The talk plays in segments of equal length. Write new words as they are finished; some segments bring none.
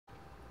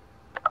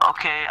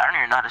Okay, I don't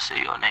even know how to say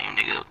your name,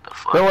 nigga. What the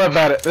fuck? Don't worry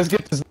about it. Let's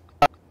get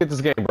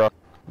this game, bro.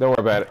 Don't worry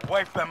about it.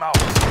 Wipe them out.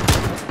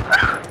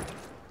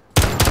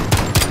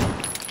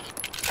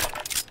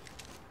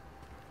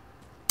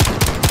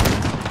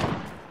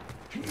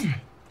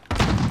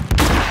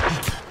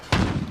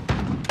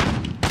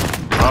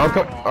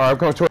 I'm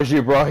coming towards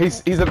you, bro.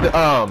 He's at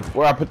the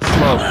where I put the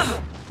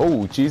smoke.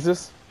 Oh,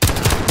 Jesus.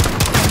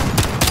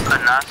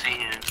 Could not see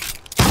him.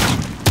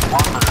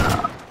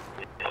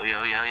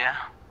 Yo, yeah.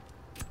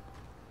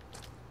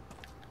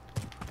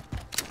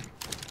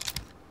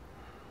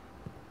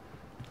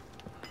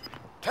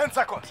 Ten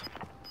seconds.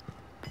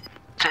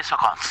 10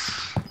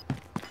 seconds.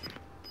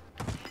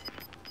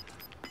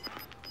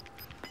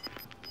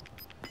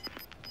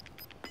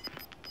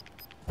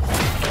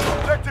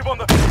 Objective on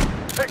the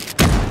pick.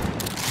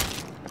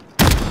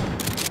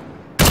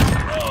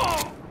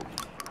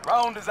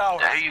 Round is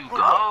ours. There you Good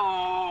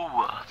go.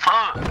 work.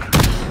 Fuck.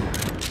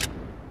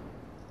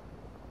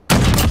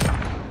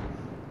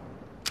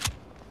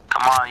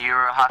 Come on,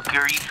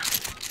 wJuroHikari.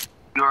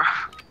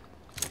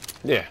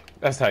 Yeah,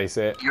 that's how you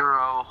say it.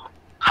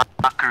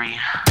 wJuroHikari.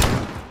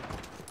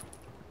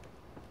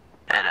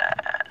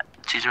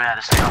 Teach me how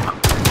to say it.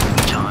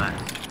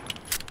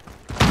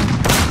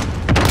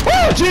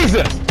 Oh,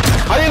 Jesus!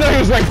 I didn't know he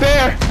was right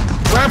there.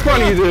 Right in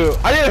front of you, dude.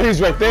 I didn't know he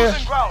was right there.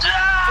 Losing ground. Take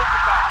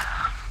it back.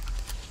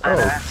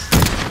 Oh.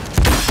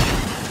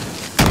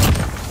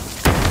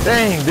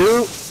 Dang,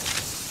 dude.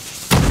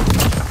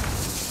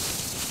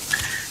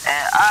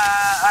 And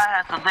I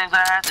had some things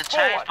I had to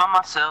change by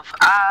myself.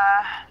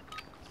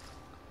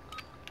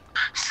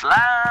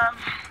 Slime.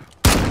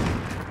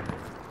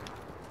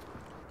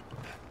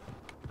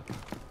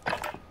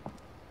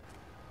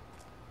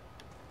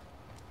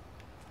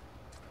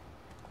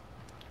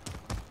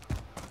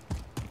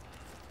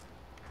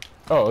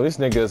 Oh, this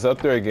nigga is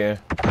up there again.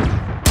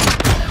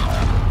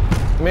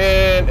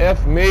 Man,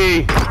 F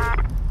me.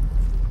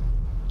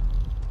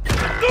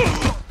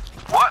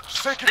 What?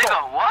 Take it Nigga,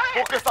 off.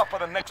 what? Focus up for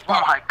the next Oh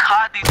round. my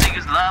god, these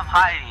niggas love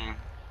hiding.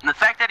 And the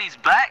fact that he's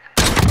black,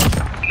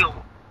 yo,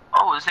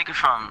 oh, this nigga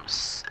from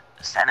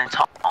San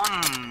Antonio.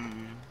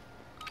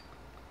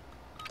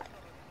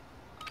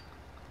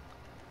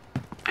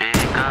 Big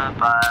up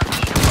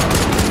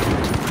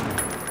vibes.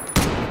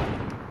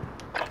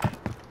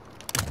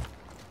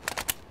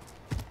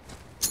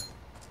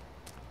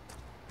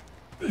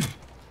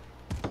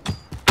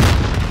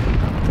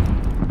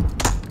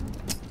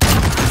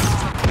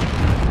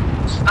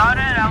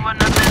 Started out with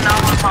nothing, I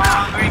was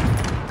hungry.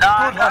 Now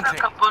I got a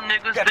couple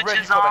niggas, Get ready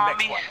bitches for the on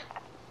next me. one.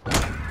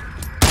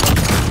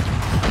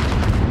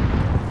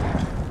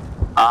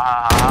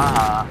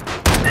 Yeah,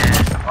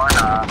 oh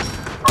nah.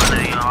 Oh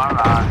no, you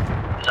alright.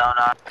 No,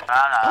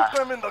 nah. Put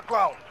them in the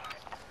ground.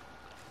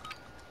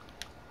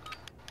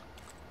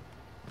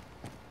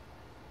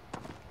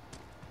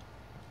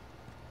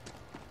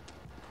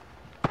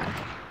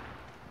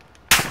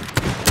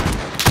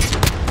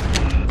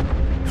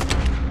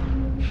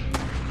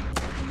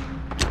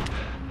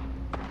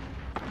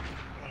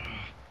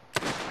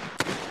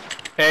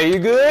 Hey, you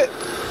good?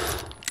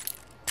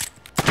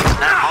 They're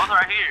both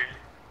right here.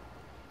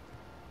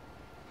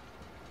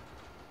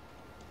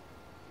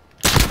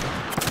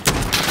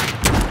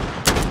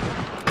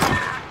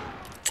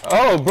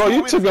 Oh, bro,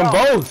 you took them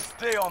both.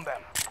 Stay on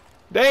them.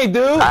 Dang,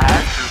 dude. I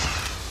had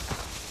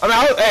to. I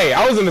mean,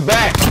 I was in the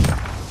back,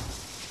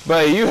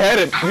 but you had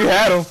it. You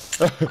had him.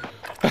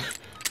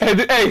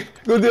 hey,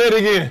 go do it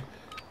again.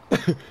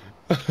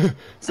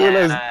 See you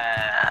later.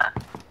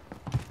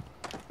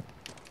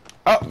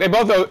 Oh, they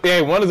both over.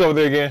 Yeah, one is over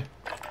there again.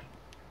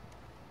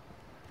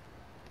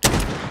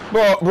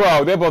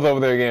 Bro, they're both over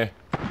there again.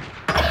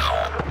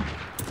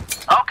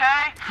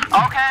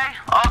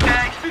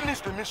 Okay. Finish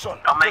the mission.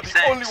 That You're makes the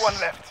sense. only one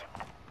left.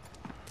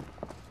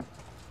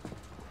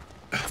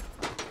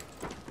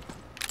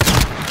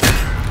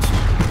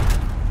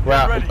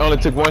 Wow, only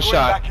took one Going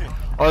shot. back in.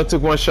 Only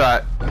took one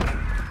shot.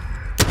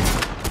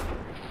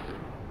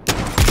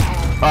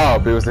 Oh,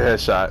 but it was a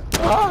headshot.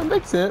 Oh,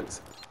 makes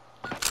sense.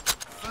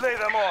 Slay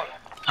them all.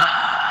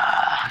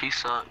 He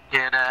sucked.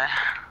 Yeah,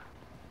 that.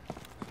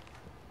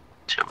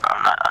 Shit, bro,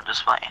 I'm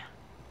just playing.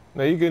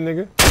 No, you good,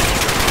 nigga.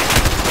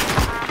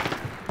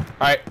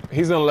 Alright,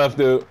 he's on the left,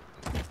 dude.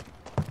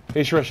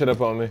 He's rushing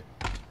up on me.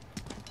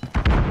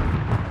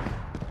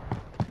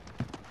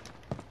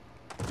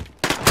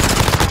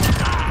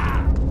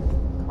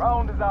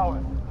 Round is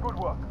ours. Good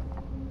work.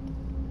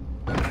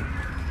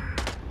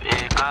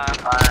 Big up,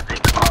 I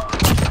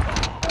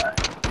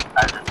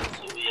just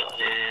threw your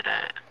head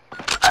at.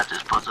 I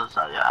just put us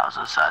out your house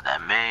inside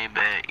that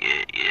Maybach,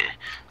 yeah.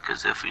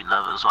 Cause if we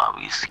love us, why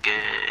we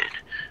scared?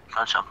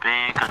 Come jump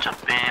in.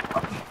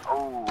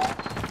 Ooh.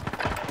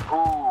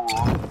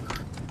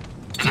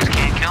 Niggas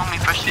can't kill me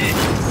for shit.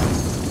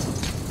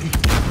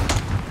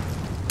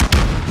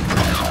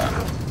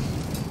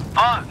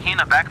 Fuck, he in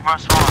the back of our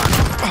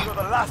spawn. You're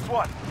the last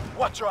one.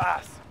 Watch your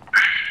ass.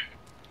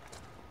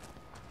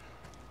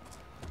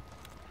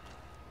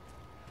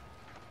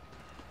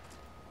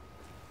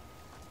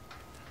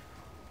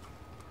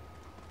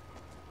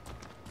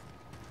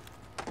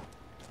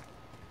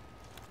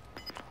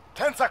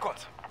 10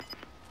 seconds.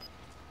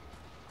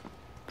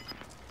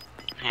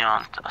 He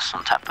on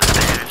some type of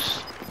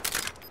stairs.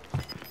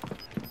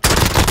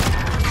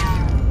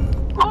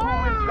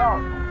 Wind's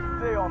down.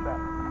 Stay on them.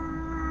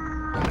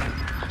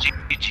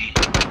 GG.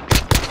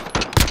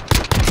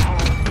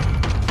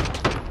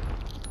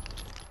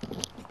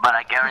 But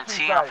I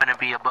guarantee I'm finna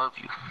be above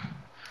you.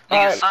 Niggas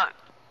Alright. suck.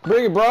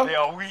 Bring it, bro. They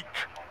are weak.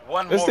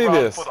 One Let's more see round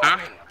this. for the win.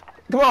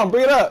 Come on,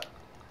 bring it up.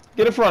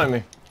 Get in front of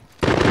me.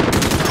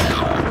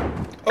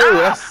 Oh,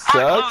 that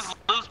sucks.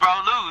 Lose, bro,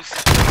 lose.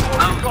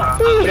 Lose, bro.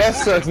 Ooh, that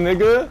sucks,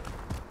 nigga.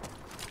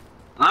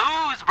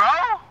 Lose,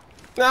 bro.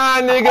 Nah,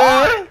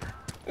 nigga.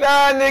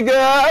 Nah,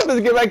 nigga. I'm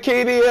just get my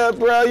KD up,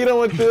 bro. You don't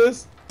want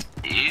this.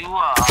 You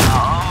are a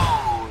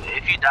hoe.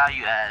 If you die,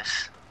 you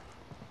ass.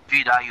 If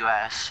you die, you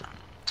ass. I'm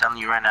telling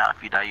you right now,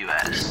 if you die, you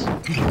ass.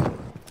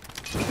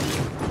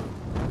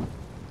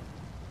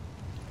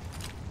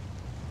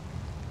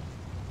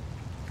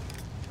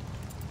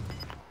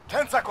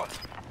 10 seconds.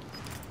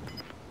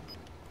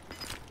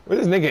 Where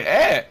this nigga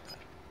at?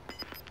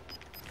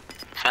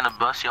 Finna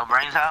bust your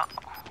brains out?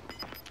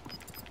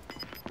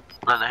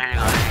 Brother, here you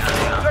go, here you go,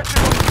 here you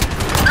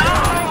Objective.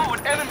 No!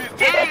 Enemies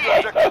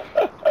take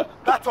objective.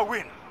 That's a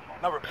win.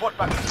 Now report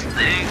back.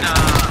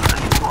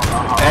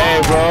 Nigga.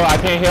 Hey, bro, I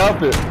can't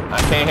help it. I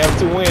can't help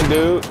to win,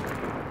 dude.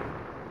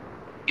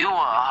 You a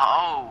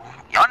hoe.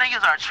 Y'all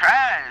niggas are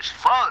trash.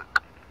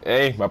 Fuck.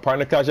 Hey, my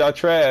partner calls y'all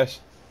trash.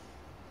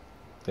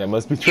 That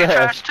must be You trash.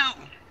 trash too.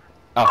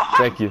 Oh,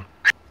 thank you.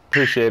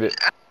 Appreciate it.